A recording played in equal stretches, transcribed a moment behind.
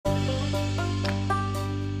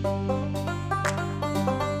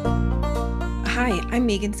Hi, I'm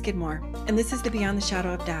Megan Skidmore, and this is the Beyond the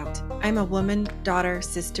Shadow of Doubt. I'm a woman, daughter,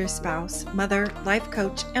 sister, spouse, mother, life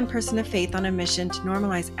coach, and person of faith on a mission to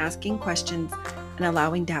normalize asking questions and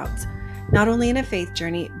allowing doubts, not only in a faith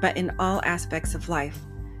journey, but in all aspects of life.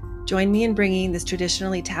 Join me in bringing this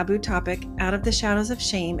traditionally taboo topic out of the shadows of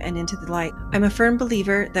shame and into the light. I'm a firm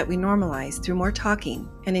believer that we normalize through more talking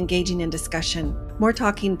and engaging in discussion. More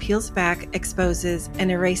talking peels back, exposes,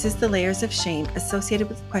 and erases the layers of shame associated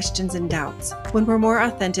with questions and doubts. When we're more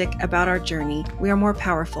authentic about our journey, we are more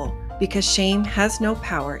powerful because shame has no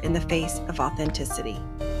power in the face of authenticity.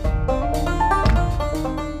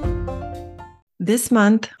 This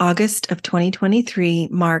month, August of 2023,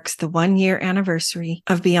 marks the 1-year anniversary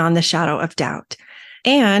of Beyond the Shadow of Doubt.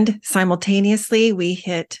 And simultaneously, we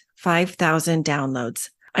hit 5,000 downloads.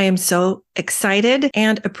 I am so excited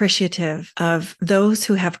and appreciative of those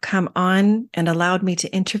who have come on and allowed me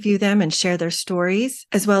to interview them and share their stories,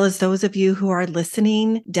 as well as those of you who are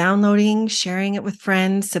listening, downloading, sharing it with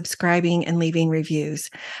friends, subscribing, and leaving reviews.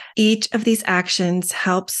 Each of these actions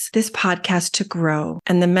helps this podcast to grow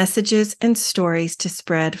and the messages and stories to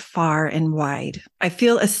spread far and wide. I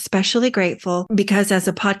feel especially grateful because as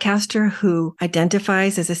a podcaster who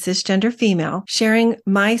identifies as a cisgender female, sharing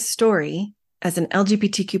my story as an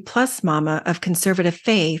LGBTQ plus mama of conservative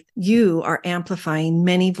faith, you are amplifying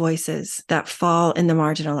many voices that fall in the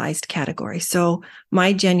marginalized category. So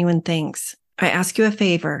my genuine thanks. I ask you a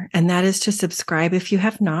favor, and that is to subscribe if you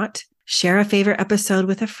have not, share a favorite episode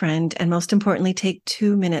with a friend, and most importantly, take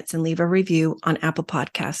 2 minutes and leave a review on Apple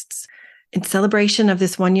Podcasts. In celebration of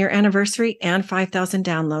this 1-year anniversary and 5,000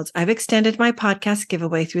 downloads, I've extended my podcast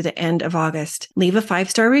giveaway through the end of August. Leave a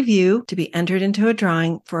 5-star review to be entered into a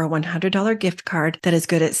drawing for a $100 gift card that is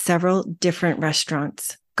good at several different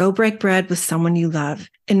restaurants. Go break bread with someone you love.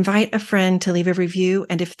 Invite a friend to leave a review,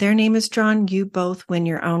 and if their name is drawn, you both win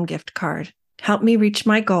your own gift card. Help me reach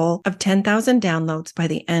my goal of 10,000 downloads by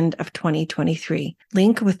the end of 2023.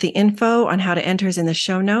 Link with the info on how to enter is in the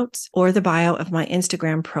show notes or the bio of my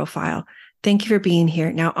Instagram profile. Thank you for being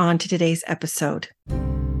here. Now on to today's episode.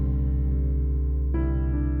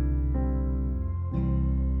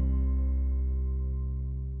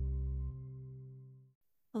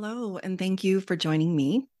 Hello, and thank you for joining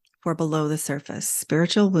me for Below the Surface,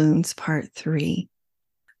 Spiritual Wounds Part 3.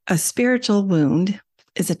 A spiritual wound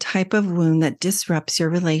is a type of wound that disrupts your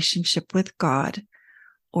relationship with God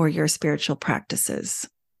or your spiritual practices.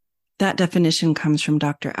 That definition comes from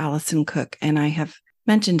Dr. Alison Cook, and I have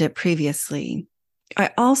mentioned it previously. I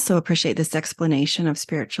also appreciate this explanation of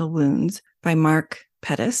spiritual wounds by Mark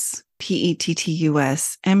Pettus,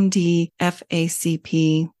 Pettus, MD,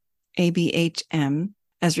 FACP, ABHM,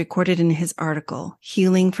 as recorded in his article,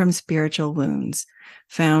 Healing from Spiritual Wounds,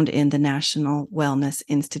 found in the National Wellness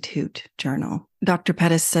Institute Journal. Dr.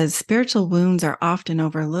 Pettus says spiritual wounds are often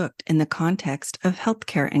overlooked in the context of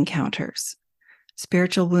healthcare encounters.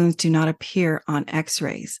 Spiritual wounds do not appear on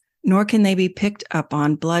X-rays, nor can they be picked up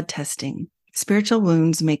on blood testing. Spiritual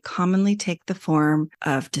wounds may commonly take the form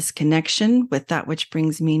of disconnection with that which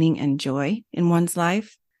brings meaning and joy in one's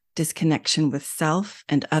life, disconnection with self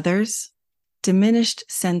and others, diminished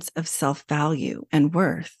sense of self-value and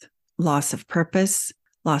worth, loss of purpose,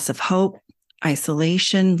 loss of hope,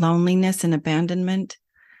 isolation, loneliness and abandonment,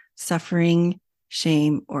 suffering,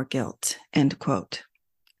 shame, or guilt, end quote.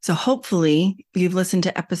 So hopefully you've listened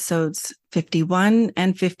to episodes 51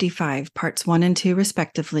 and 55, parts 1 and 2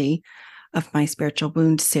 respectively, of my Spiritual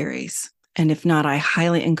Wound series. And if not, I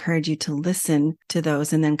highly encourage you to listen to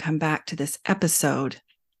those and then come back to this episode.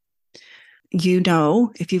 You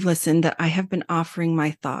know, if you've listened, that I have been offering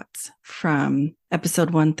my thoughts from episode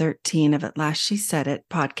 113 of At Last She Said It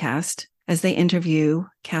podcast as they interview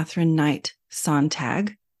Catherine Knight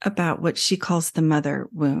Sontag about what she calls the mother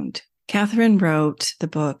wound. Catherine wrote the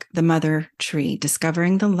book, The Mother Tree,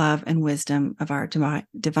 Discovering the Love and Wisdom of Our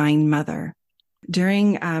Divine Mother.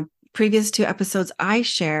 During previous 2 episodes, I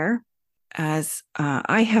share, as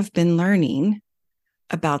I have been learning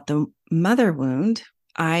about the mother wound,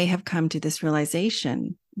 I have come to this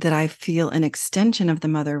realization that I feel an extension of the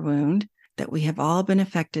mother wound that we have all been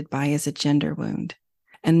affected by as a gender wound.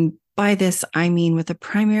 And by this, I mean with a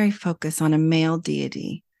primary focus on a male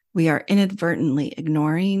deity. We are inadvertently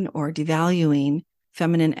ignoring or devaluing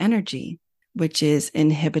feminine energy, which is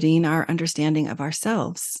inhibiting our understanding of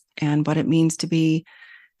ourselves and what it means to be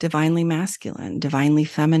divinely masculine, divinely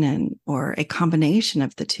feminine, or a combination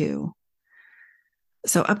of the two.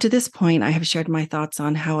 So up to this point, I have shared my thoughts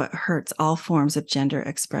on how it hurts all forms of gender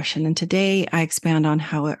expression. And today I expand on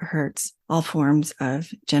how it hurts all forms of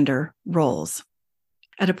gender roles.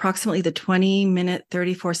 At approximately the 20-minute,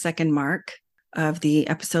 34-second mark, of the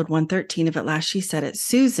episode 113 of At Last She Said It,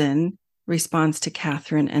 Susan responds to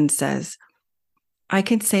Catherine and says, I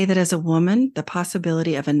can say that as a woman, the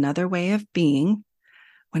possibility of another way of being,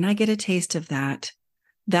 when I get a taste of that,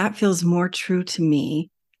 that feels more true to me,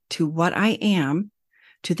 to what I am,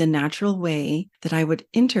 to the natural way that I would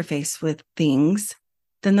interface with things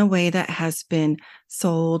than the way that has been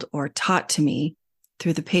sold or taught to me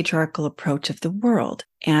through the patriarchal approach of the world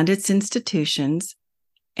and its institutions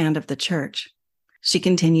and of the church. She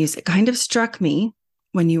continues, it kind of struck me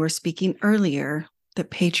when you were speaking earlier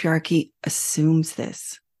that patriarchy assumes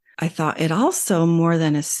this. I thought it also more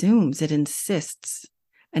than assumes, it insists.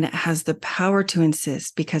 And it has the power to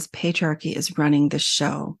insist because patriarchy is running the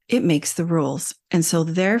show. It makes the rules. And so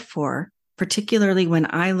therefore, particularly when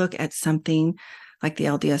I look at something like the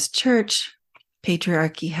LDS Church,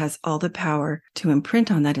 patriarchy has all the power to imprint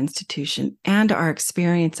on that institution and our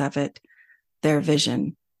experience of it, their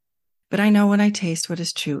vision. But I know when I taste what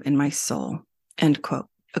is true in my soul, end quote.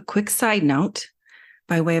 A quick side note,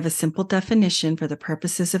 by way of a simple definition for the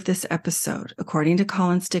purposes of this episode, according to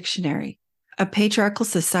Collins Dictionary, a patriarchal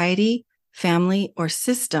society, family, or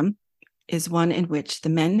system is one in which the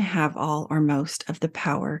men have all or most of the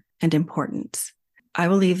power and importance. I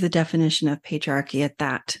will leave the definition of patriarchy at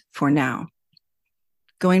that for now.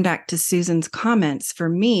 Going back to Susan's comments, for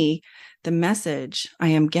me, the message I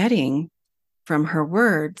am getting from her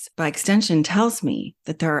words, by extension, tells me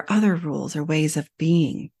that there are other rules or ways of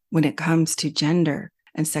being when it comes to gender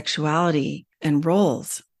and sexuality and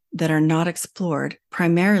roles that are not explored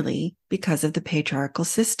primarily because of the patriarchal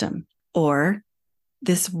system, or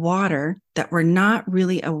this water that we're not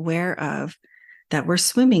really aware of that we're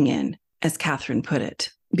swimming in, as Catherine put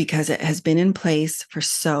it, because it has been in place for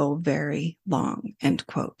so very long, end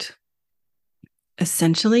quote.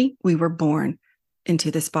 Essentially, we were born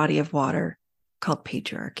into this body of water called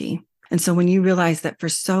patriarchy. And so when you realize that for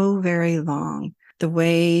so very long, the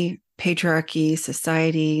way patriarchy,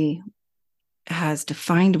 society, has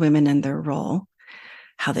defined women and their role,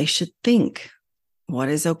 how they should think, what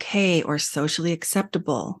is okay or socially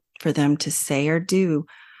acceptable for them to say or do,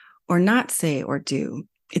 or not say or do,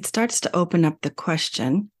 it starts to open up the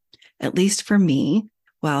question, at least for me,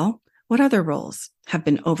 well, what other roles have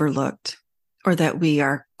been overlooked or that we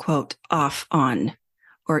are, quote, off on,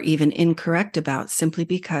 or even incorrect about simply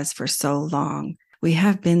because for so long we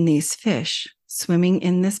have been these fish swimming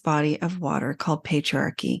in this body of water called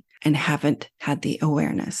patriarchy and haven't had the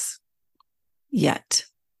awareness yet.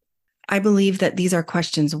 I believe that these are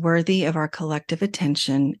questions worthy of our collective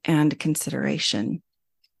attention and consideration.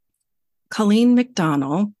 Colleen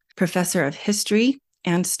McDonell, professor of history,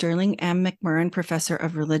 and Sterling M. McMurran, professor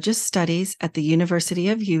of religious studies at the University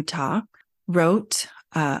of Utah, wrote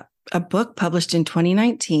a book published in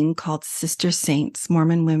 2019 called Sister Saints,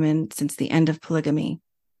 Mormon Women Since the End of Polygamy.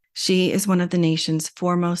 She is one of the nation's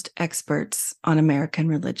foremost experts on American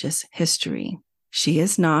religious history. She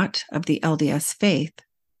is not of the LDS faith.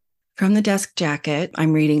 From the desk jacket,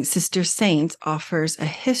 I'm reading Sister Saints offers a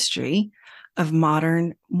history of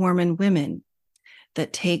modern Mormon women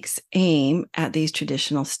that takes aim at these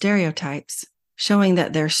traditional stereotypes, showing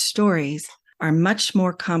that their stories are much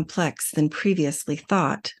more complex than previously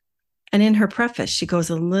thought. And in her preface, she goes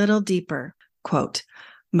a little deeper, quote,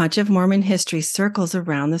 much of Mormon history circles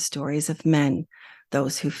around the stories of men,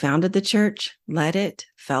 those who founded the church, led it,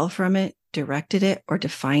 fell from it, directed it, or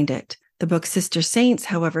defined it. The book Sister Saints,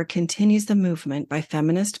 however, continues the movement by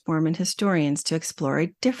feminist Mormon historians to explore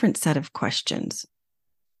a different set of questions.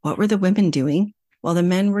 What were the women doing while the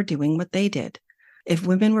men were doing what they did? If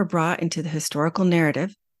women were brought into the historical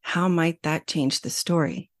narrative, how might that change the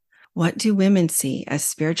story? What do women see as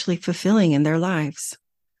spiritually fulfilling in their lives?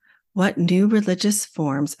 What new religious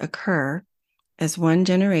forms occur as one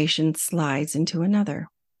generation slides into another?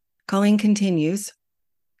 Colleen continues,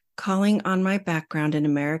 calling on my background in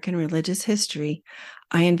American religious history,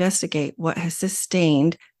 I investigate what has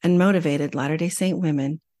sustained and motivated Latter-day Saint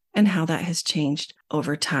women and how that has changed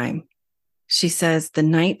over time. She says the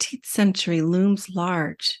 19th century looms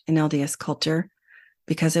large in LDS culture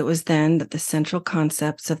because it was then that the central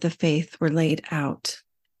concepts of the faith were laid out.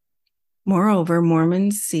 Moreover,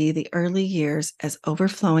 Mormons see the early years as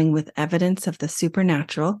overflowing with evidence of the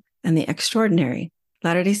supernatural and the extraordinary.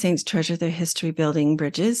 Latter-day Saints treasure their history building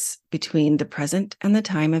bridges between the present and the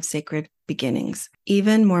time of sacred beginnings.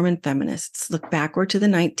 Even Mormon feminists look backward to the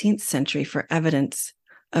 19th century for evidence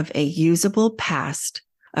of a usable past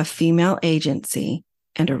of female agency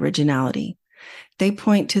and originality. They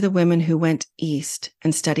point to the women who went east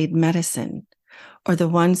and studied medicine, or the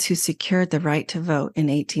ones who secured the right to vote in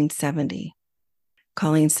 1870.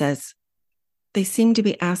 Colleen says, they seem to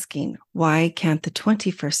be asking, why can't the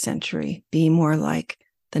 21st century be more like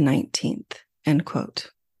the 19th? End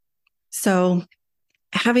quote. So,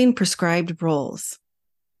 having prescribed roles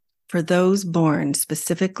for those born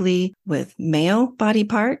specifically with male body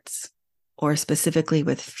parts or specifically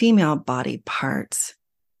with female body parts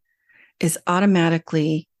is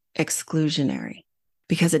automatically exclusionary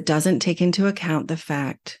because it doesn't take into account the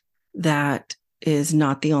fact that is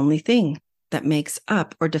not the only thing that makes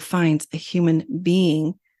up or defines a human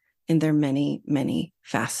being in their many, many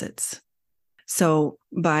facets. So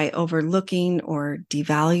by overlooking or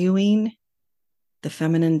devaluing the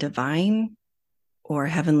feminine divine or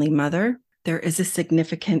heavenly mother, there is a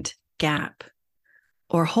significant gap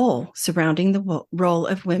or hole surrounding the role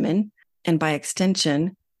of women, and by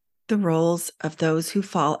extension, the roles of those who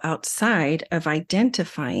fall outside of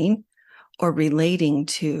identifying or relating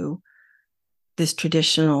to this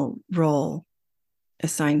traditional role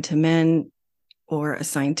assigned to men or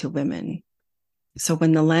assigned to women. So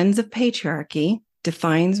when the lens of patriarchy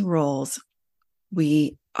defines roles,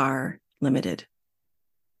 we are limited.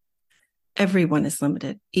 Everyone is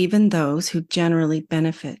limited, even those who generally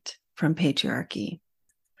benefit from patriarchy.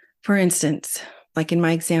 For instance, like in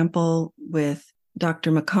my example with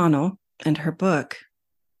Dr. McConnell and her book,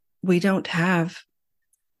 we don't have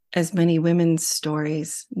as many women's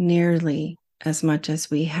stories nearly as much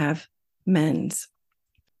as we have men's.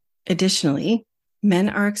 Additionally, men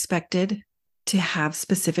are expected to have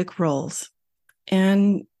specific roles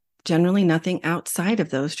and generally nothing outside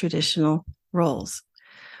of those traditional roles,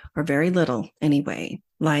 or very little anyway,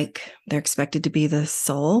 like they're expected to be the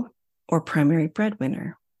sole or primary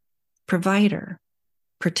breadwinner, provider,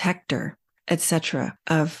 protector, etc.,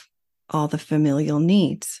 of all the familial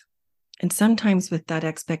needs. And sometimes with that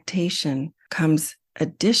expectation comes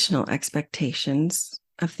additional expectations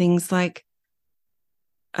of things like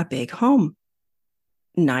a big home,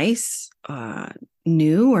 nice,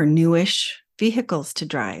 new or newish vehicles to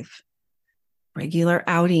drive, regular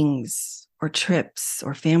outings or trips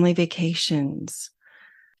or family vacations.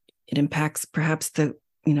 It impacts perhaps the,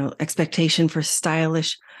 expectation for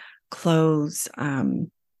stylish clothes,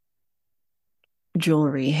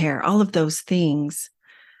 jewelry, hair, all of those things.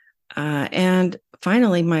 And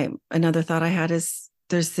finally, another thought I had is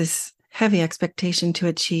there's this heavy expectation to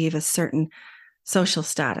achieve a certain social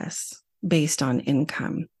status based on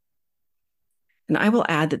income. And I will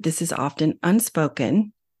add that this is often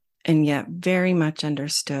unspoken and yet very much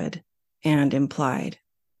understood and implied.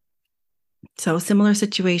 So, similar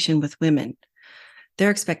situation with women.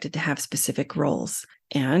 They're expected to have specific roles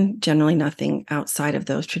and generally nothing outside of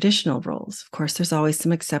those traditional roles. Of course, there's always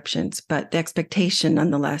some exceptions, but the expectation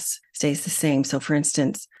nonetheless stays the same. So, for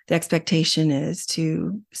instance, the expectation is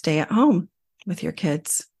to stay at home with your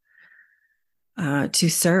kids, to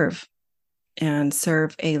serve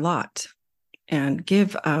a lot and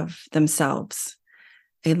give of themselves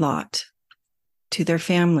a lot to their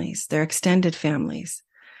families, their extended families,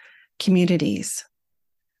 communities,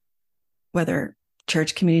 whether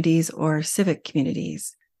church communities or civic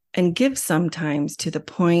communities, and give sometimes to the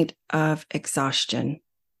point of exhaustion,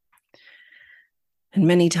 and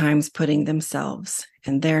many times putting themselves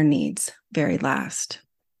and their needs very last.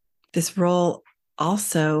 This role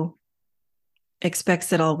also expects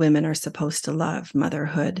that all women are supposed to love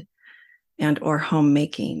motherhood and or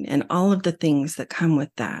homemaking and all of the things that come with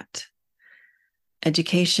that.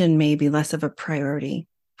 Education may be less of a priority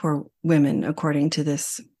for women according to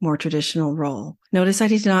this more traditional role. Notice I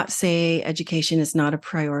did not say education is not a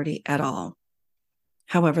priority at all.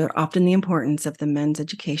 However, often the importance of the men's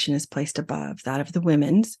education is placed above that of the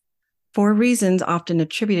women's for reasons often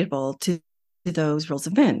attributable to those roles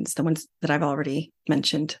of men's, the ones that I've already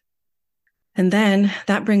mentioned. And then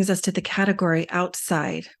that brings us to the category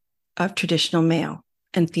outside of traditional male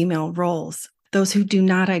and female roles, those who do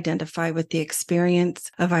not identify with the experience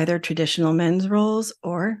of either traditional men's roles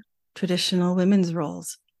or traditional women's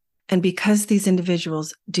roles. And because these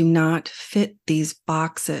individuals do not fit these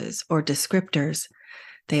boxes or descriptors,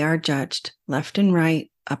 they are judged left and right,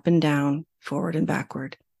 up and down, forward and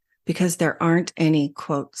backward, because there aren't any,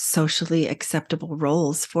 quote, socially acceptable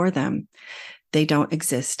roles for them. They don't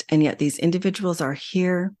exist. And yet these individuals are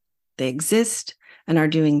here, they exist, and are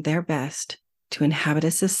doing their best to inhabit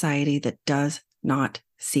a society that does not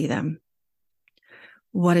see them.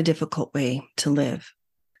 What a difficult way to live.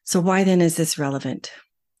 So why then is this relevant?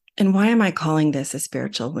 And why am I calling this a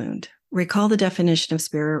spiritual wound? Recall the definition of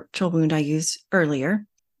spiritual wound I used earlier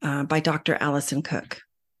by Dr. Allison Cook.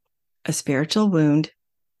 A spiritual wound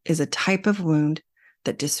is a type of wound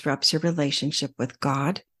that disrupts your relationship with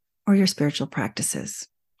God or your spiritual practices.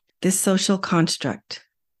 This social construct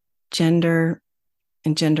gender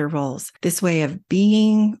and gender roles. This way of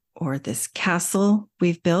being, or this castle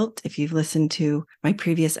we've built, if you've listened to my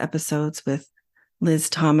previous episodes with Liz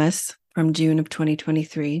Thomas from June of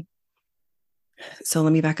 2023. So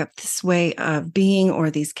let me back up. This way of being, or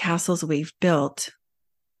these castles we've built,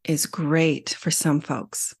 is great for some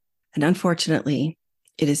folks. And unfortunately,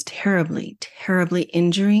 it is terribly, terribly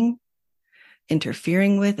injuring,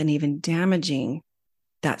 interfering with, and even damaging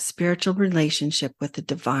that spiritual relationship with the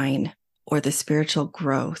divine, or the spiritual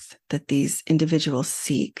growth that these individuals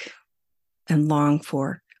seek and long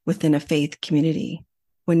for within a faith community.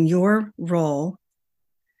 When your role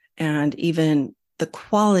and even the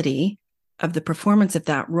quality of the performance of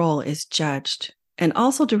that role is judged, and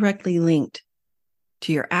also directly linked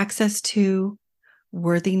to your access to,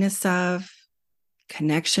 worthiness of,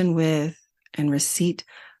 connection with, and receipt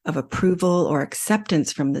of approval or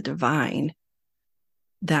acceptance from the divine,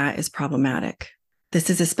 that is problematic. This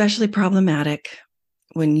is especially problematic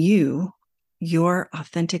when your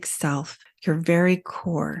authentic self, your very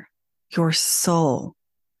core, your soul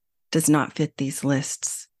does not fit these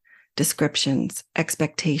lists, descriptions,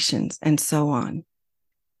 expectations, and so on.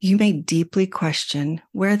 You may deeply question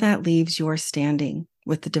where that leaves your standing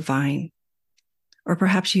with the divine, or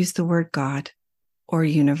perhaps use the word God or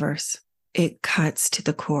universe. It cuts to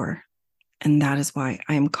the core, and that is why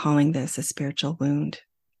I am calling this a spiritual wound.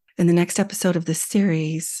 In the next episode of this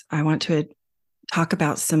series, I want to talk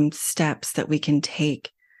about some steps that we can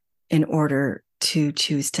take in order to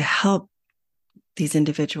choose to help these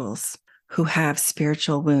individuals who have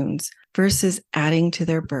spiritual wounds versus adding to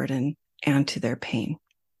their burden and to their pain.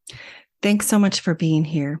 Thanks so much for being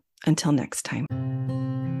here. Until next time.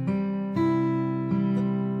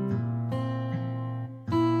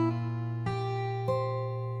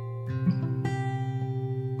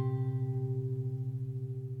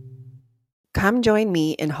 Come join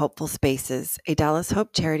me in Hopeful Spaces, a Dallas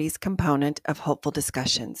Hope Charities component of Hopeful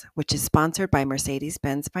Discussions, which is sponsored by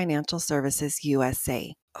Mercedes-Benz Financial Services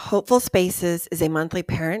USA. Hopeful Spaces is a monthly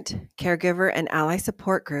parent, caregiver, and ally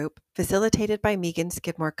support group facilitated by Megan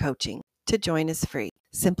Skidmore Coaching. To join is free.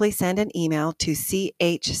 Simply send an email to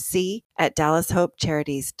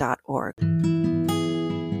chc@dallashopecharities.org.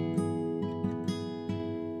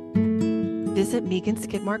 Visit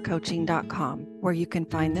meganskidmorecoaching.com, where you can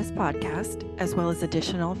find this podcast as well as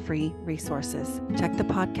additional free resources. Check the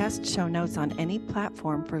podcast show notes on any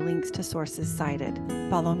platform for links to sources cited.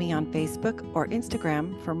 Follow me on Facebook or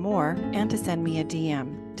Instagram for more and to send me a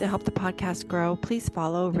DM. To help the podcast grow, please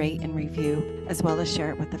follow, rate, and review, as well as share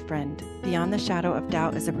it with a friend. Beyond the Shadow of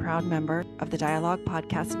Doubt is a proud member of the Dialogue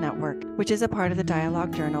Podcast Network, which is a part of the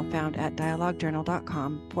Dialogue Journal found at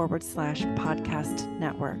dialoguejournal.com/podcast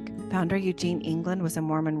network. Founder Eugene England was a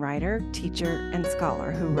Mormon writer, teacher, and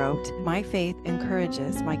scholar who wrote, "My faith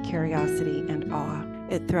encourages my curiosity and awe.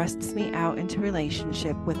 It thrusts me out into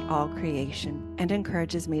relationship with all creation and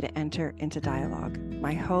encourages me to enter into dialogue.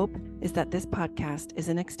 My hope is that this podcast is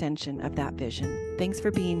an extension of that vision." Thanks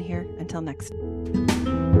for being here. Until next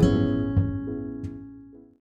time.